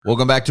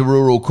Welcome back to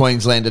rural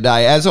Queensland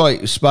today. As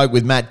I spoke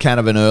with Matt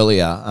Canavan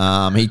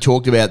earlier, he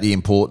talked about the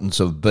importance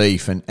of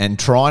beef and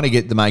trying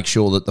to make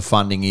sure that the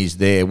funding is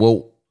there.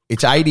 Well,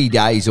 it's 80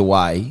 days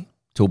away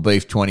till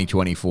Beef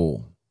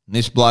 2024. And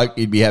this bloke,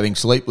 he'd be having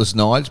sleepless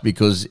nights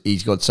because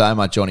he's got so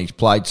much on his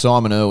plate.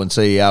 Simon Irwin,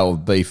 CEO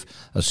of Beef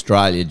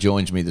Australia,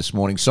 joins me this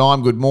morning.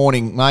 Simon, good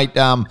morning, mate.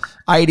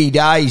 80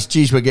 days,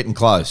 geez, we're getting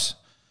close.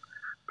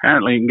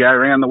 Apparently you can go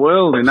around the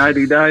world in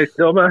 80 days,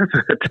 Dobbo,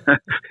 but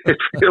it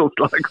feels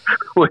like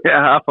we're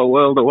half a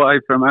world away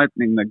from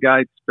opening the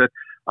gates. But,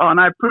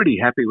 pretty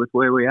happy with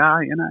where we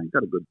are.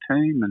 Got a good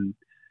team and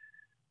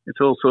it's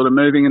all sort of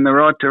moving in the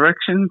right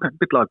direction. A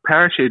bit like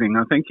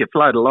parachuting. I think you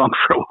float along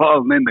for a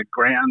while and then the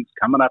ground's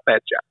coming up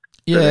at you.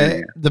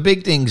 Yeah, the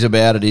big things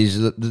about it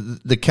is that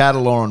the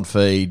cattle are on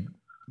feed.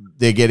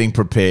 They're getting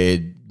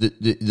prepared.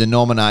 The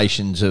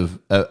nominations are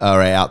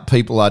out.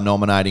 People are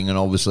nominating and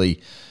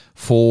obviously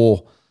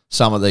for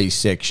some of these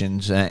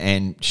sections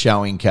and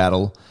showing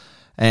cattle,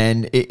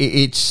 and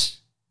it's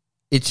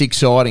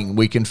exciting.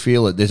 We can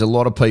feel it. There's a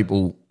lot of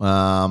people, who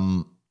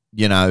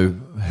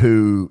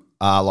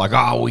are like,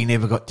 oh, we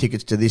never got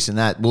tickets to this and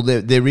that. Well,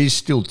 there is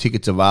still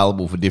tickets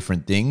available for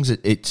different things.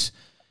 It's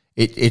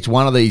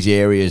one of these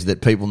areas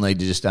that people need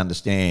to just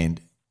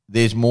understand.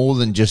 There's more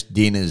than just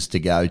dinners to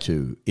go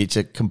to. It's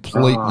a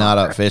complete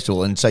nut-up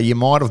festival, and so you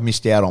might have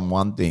missed out on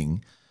one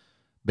thing,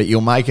 but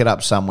you'll make it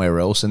up somewhere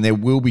else, and there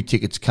will be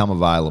tickets come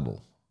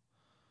available.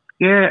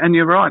 Yeah, and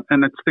you're right.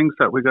 And it's things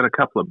that we've got a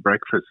couple of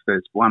breakfasts.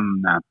 There's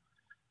one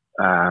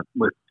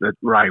with that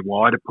Ray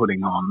White are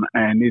putting on,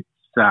 and it's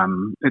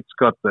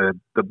got the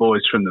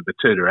boys from the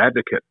Batuta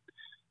Advocate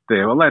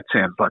there. Well, that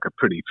sounds like a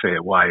pretty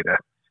fair way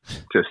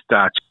to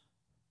start.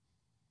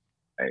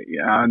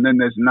 And then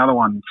there's another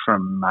one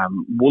from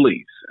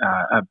Woolies.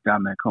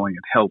 They're calling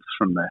it Health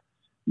from the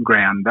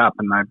Ground Up,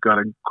 and they've got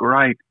a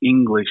great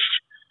English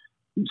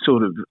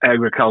sort of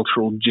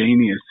agricultural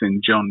genius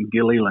in John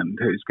Gilliland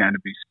who's going to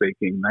be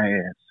speaking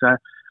there. So,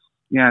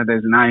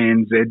 there's an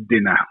ANZ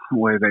dinner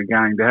where they're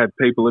going to have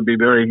people who'd be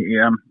very,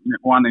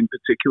 one in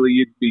particular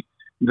you'd be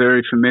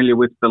very familiar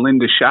with,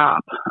 Belinda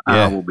Sharp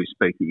will be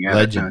speaking at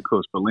it. And, of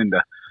course,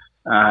 Belinda,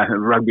 a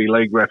rugby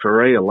league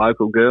referee, a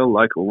local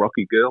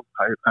Rocky girl,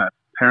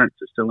 parents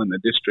are still in the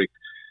district.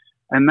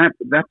 And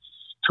that's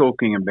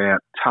talking about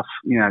tough,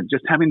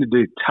 just having to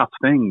do tough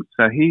things.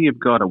 So here you've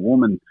got a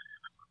woman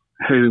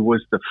who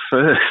was the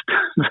first,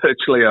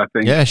 virtually, I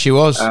think. Yeah, she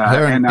was.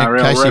 Her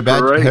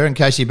and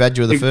Casey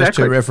Badger were the first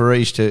two Exactly.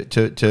 referees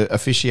to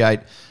officiate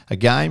a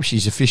game.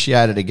 She's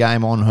officiated a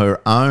game on her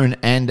own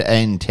and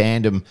in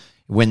tandem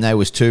when there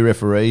was two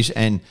referees,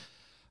 and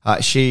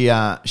she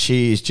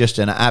is just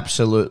an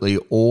absolutely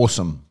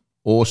awesome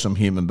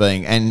human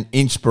being and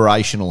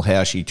inspirational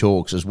how she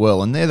talks as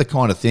well. And they're the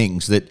kind of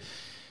things that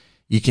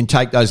you can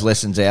take those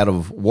lessons out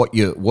of what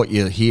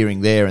you're hearing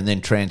there and then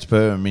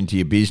transfer them into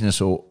your business.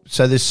 So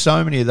there's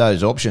so many of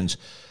those options.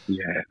 Yeah.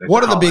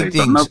 What are the big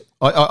things?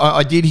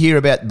 I did hear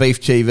about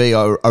Beef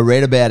TV. I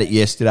read about it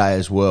yesterday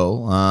as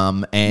well.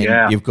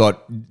 You've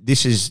got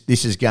this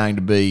is going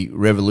to be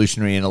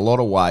revolutionary in a lot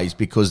of ways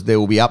because there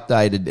will be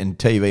updated in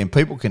TV and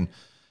people can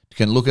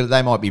look at it.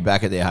 They might be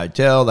back at their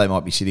hotel. They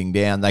might be sitting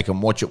down. They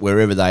can watch it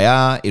wherever they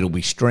are. It'll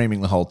be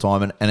streaming the whole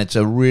time, and it's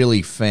a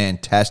really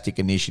fantastic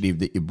initiative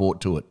that you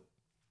brought to it.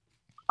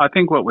 I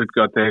think what we've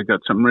got there, got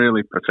some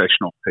really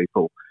professional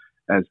people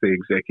as the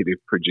executive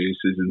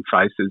producers and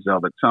faces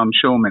of it. So I'm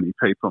sure many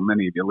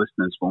of your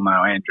listeners will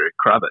know Andrew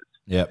Crothers,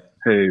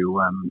 who,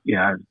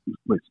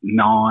 was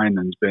 9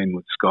 and's been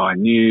with Sky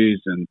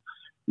News and,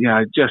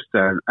 just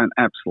an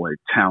absolute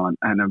talent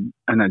and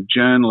a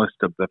journalist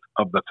of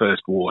the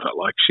first water.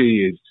 Like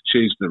she's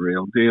the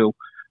real deal.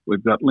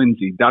 We've got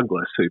Lindsay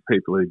Douglas, who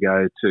people who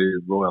go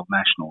to Royal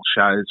National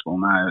shows will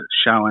know,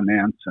 show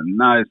announcer,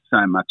 knows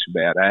so much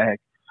about ag.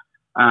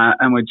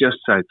 And we're just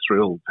so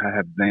thrilled to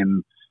have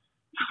them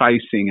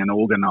facing and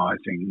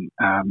organising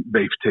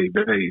Beef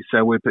TV.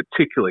 So we're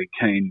particularly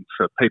keen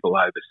for people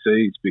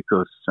overseas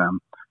because,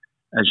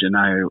 as you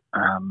know,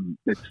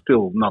 it's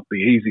still not the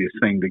easiest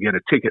thing to get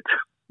a ticket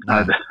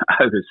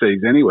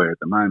overseas anywhere at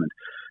the moment.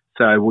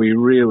 So we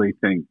really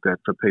think that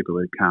for people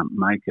who can't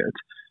make it,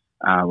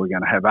 we're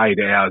going to have 8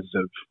 hours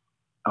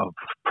of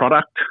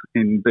product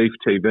in Beef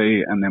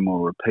TV, and then we'll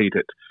repeat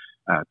it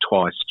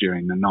twice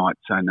during the night.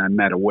 So no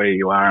matter where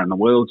you are in the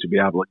world, you'll be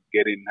able to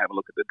get in, have a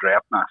look at the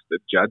drought master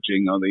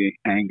judging or the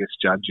Angus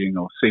judging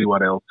or see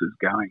what else is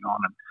going on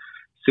and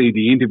see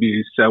the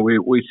interviews. So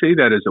we see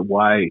that as a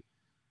way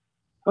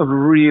of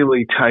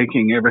really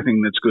taking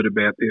everything that's good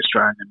about the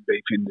Australian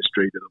beef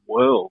industry to the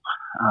world,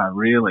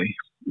 really.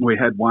 We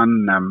had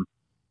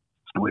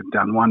we've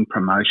done one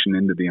promotion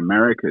into the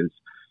Americas,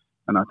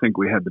 and I think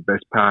we had the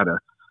best part of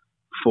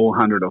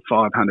 400 or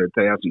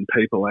 500,000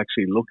 people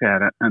actually look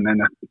at it, and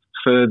then a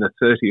further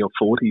 30 or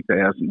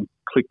 40,000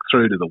 click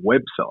through to the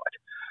website.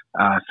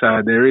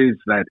 So there is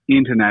that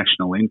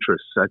international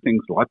interest. So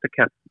things like the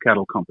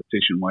cattle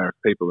competition, where if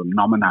people are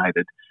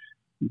nominated,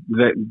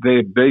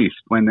 their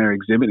beast, when they're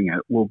exhibiting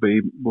it, will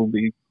be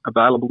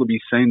available to be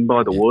seen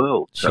by the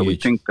world. So we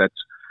think that's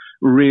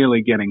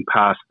really getting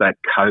past that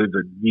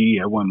COVID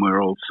year when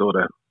we're all sort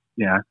of,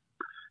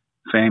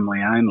 family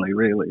only,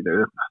 really,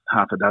 to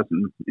half a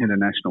dozen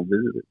international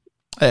visitors.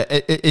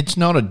 It's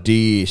not a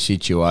dear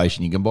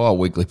situation. You can buy a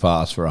weekly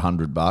pass for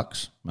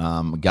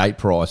 $100. Gate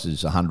price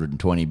is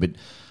 $120. But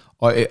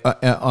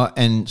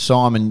and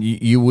Simon,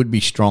 you would be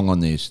strong on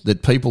this,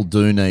 that people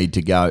do need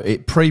to go.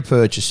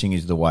 Pre-purchasing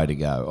is the way to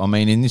go. I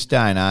mean, in this day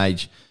and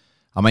age,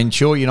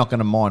 sure, you're not going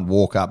to mind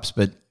walk-ups,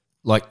 but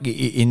like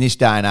in this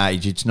day and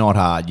age, it's not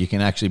hard. You can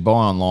actually buy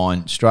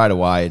online straight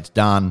away. It's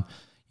done.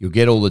 You'll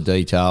get all the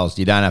details.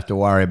 You don't have to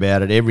worry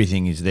about it.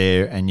 Everything is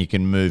there, and you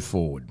can move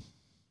forward.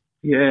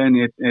 Yeah, and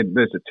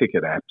there's a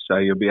ticket app, so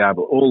you'll be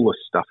able, all the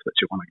stuff that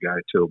you want to go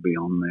to will be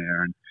on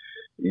there, and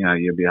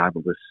you'll be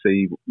able to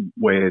see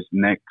where's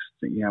next.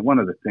 One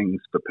of the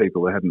things for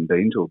people who haven't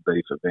been to a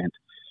beef event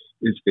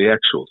is the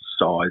actual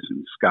size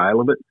and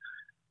scale of it.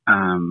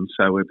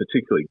 So we're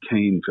particularly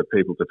keen for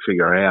people to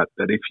figure out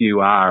that if you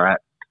are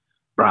at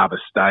Brava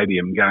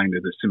Stadium going to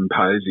the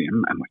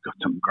symposium, and we've got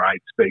some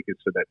great speakers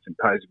for that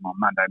symposium on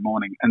Monday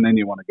morning, and then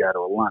you want to go to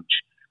a lunch,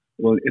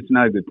 well, it's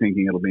no good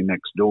thinking it'll be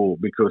next door,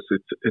 because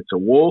it's a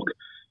walk,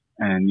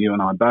 and you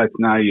and I both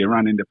know you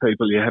run into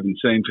people you haven't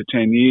seen for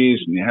 10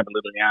 years, and you have a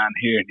little yarn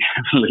here and you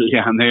have a little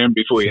yarn there, and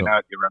before you know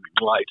it, you're running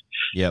late.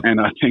 Yep. And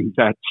I think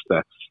that's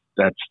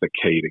the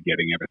key to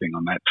getting everything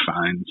on that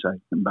phone, so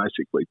you can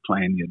basically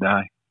plan your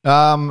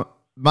day.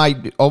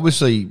 Mate,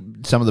 obviously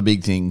some of the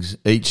big things,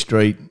 Eat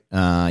Street,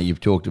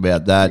 you've talked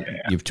about that. Yeah.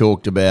 You've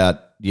talked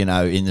about,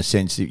 in the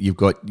sense that you've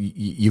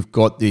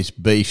got this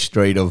beef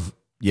street of,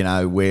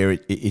 where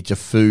it's a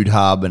food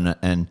hub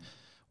and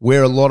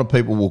where a lot of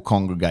people will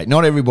congregate.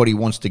 Not everybody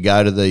wants to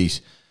go to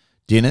these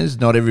dinners.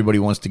 Not everybody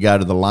wants to go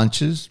to the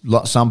lunches.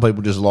 Some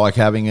people just like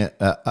having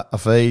a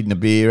feed and a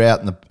beer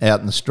out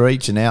in the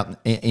streets and out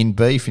in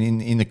beef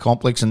and in the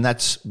complex, and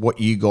that's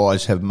what you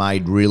guys have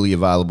made really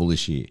available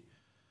this year.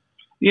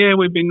 Yeah,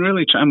 we've been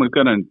really trying. We've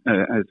got,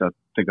 as I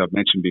think I've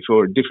mentioned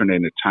before, a different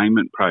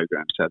entertainment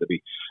program. So there'll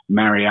be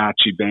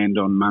mariachi band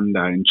on Monday,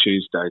 and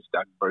Tuesdays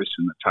Doug Bruce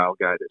and the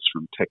Tailgaters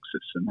from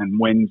Texas, and then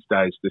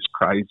Wednesdays this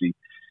crazy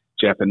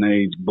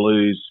Japanese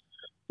blues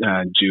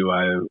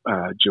duo,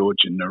 George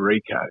and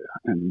Noriko,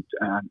 and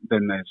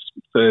then there's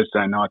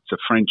Thursday nights a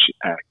French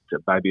act,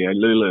 Baby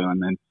Lulu, and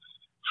then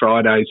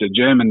Friday's a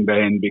German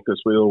band,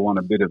 because we all want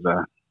a bit of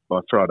by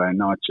Friday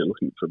night you're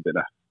looking for a bit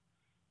of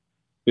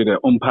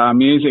umpa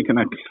music and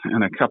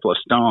a couple of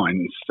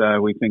steins,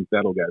 so we think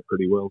that'll go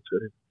pretty well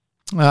too.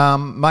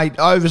 Mate,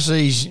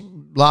 overseas,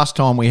 last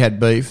time we had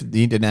beef,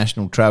 the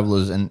international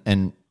travellers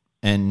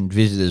and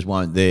visitors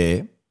weren't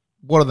there.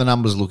 What are the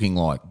numbers looking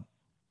like?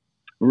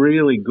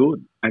 Really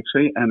good,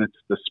 actually, and it's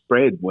the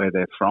spread where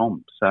they're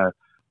from. So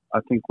I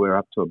think we're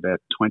up to about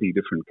 20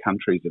 different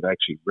countries have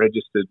actually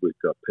registered. We've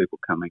got people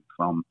coming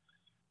from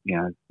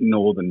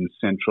Northern,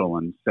 Central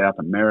and South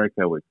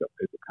America. We've got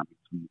people coming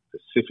from the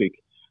Pacific.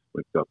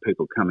 We've got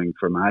people coming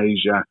from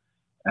Asia,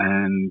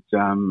 and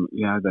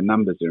the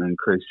numbers are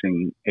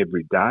increasing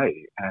every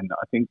day. And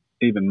I think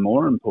even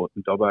more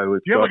important, although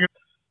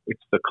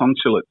it's the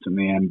consulates and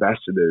the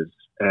ambassadors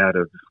out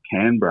of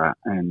Canberra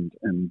and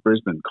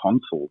Brisbane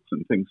consuls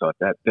and things like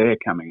that, they're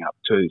coming up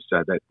too.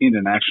 So that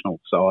international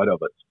side of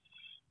it's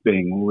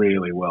being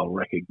really well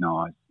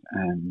recognised,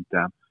 and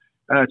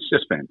it's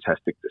just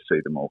fantastic to see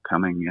them all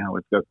coming.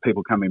 We've got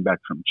people coming back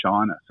from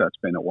China, so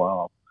it's been a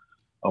while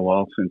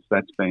since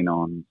that's been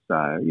on.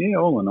 So, yeah,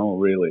 all in all,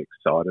 really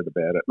excited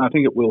about it. And I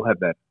think it will have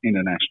that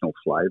international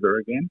flavour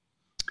again.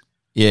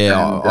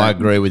 Yeah, I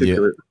agree with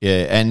you.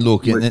 Yeah, and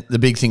look, the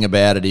big thing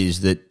about it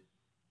is that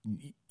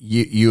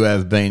you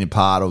have been a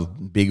part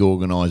of big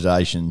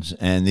organisations,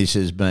 and this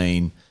has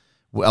been,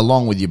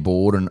 along with your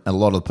board and a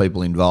lot of the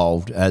people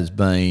involved, has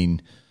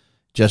been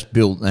just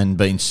built and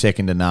been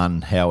second to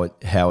none how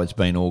it's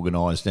been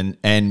organised.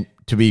 And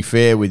to be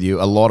fair with you,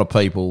 a lot of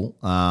people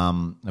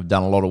have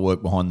done a lot of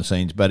work behind the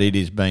scenes, but it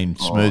has been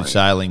smooth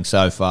sailing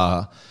so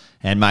far.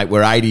 And, mate,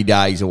 we're 80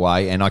 days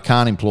away, and I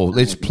can't implore.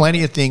 There's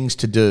plenty of things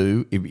to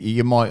do.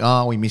 You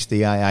might, we missed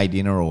the AA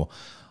dinner, or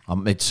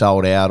it's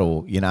sold out,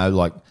 or,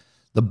 like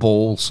the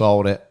ball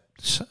sold out.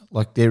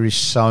 Like, there is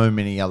so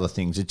many other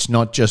things. It's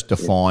not just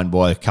defined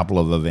by a couple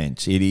of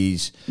events. It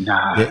is.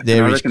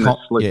 There's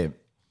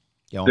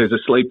a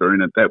sleeper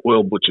in it, that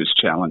World Butchers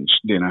Challenge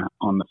dinner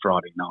on the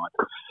Friday night.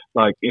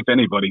 Like, if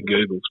anybody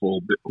Googles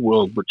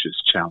World Butchers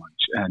Challenge,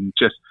 and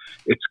just,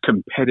 it's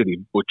competitive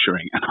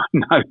butchering, and I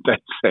know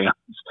that sounds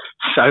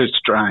so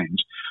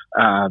strange,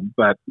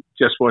 but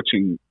just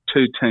watching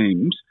two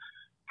teams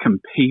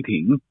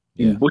competing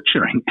in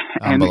butchering,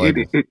 and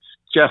it's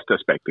just a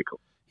spectacle.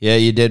 Yeah,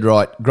 you're dead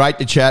right. Great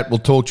to chat. We'll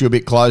talk to you a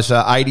bit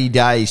closer. 80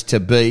 days to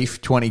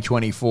beef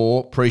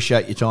 2024.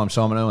 Appreciate your time,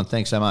 Simon Irwin.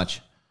 Thanks so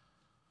much.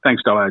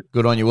 Thanks, Dolo.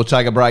 Good on you. We'll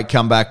take a break,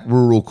 come back.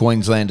 Rural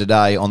Queensland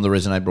today on the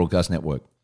Resonate Broadcast Network.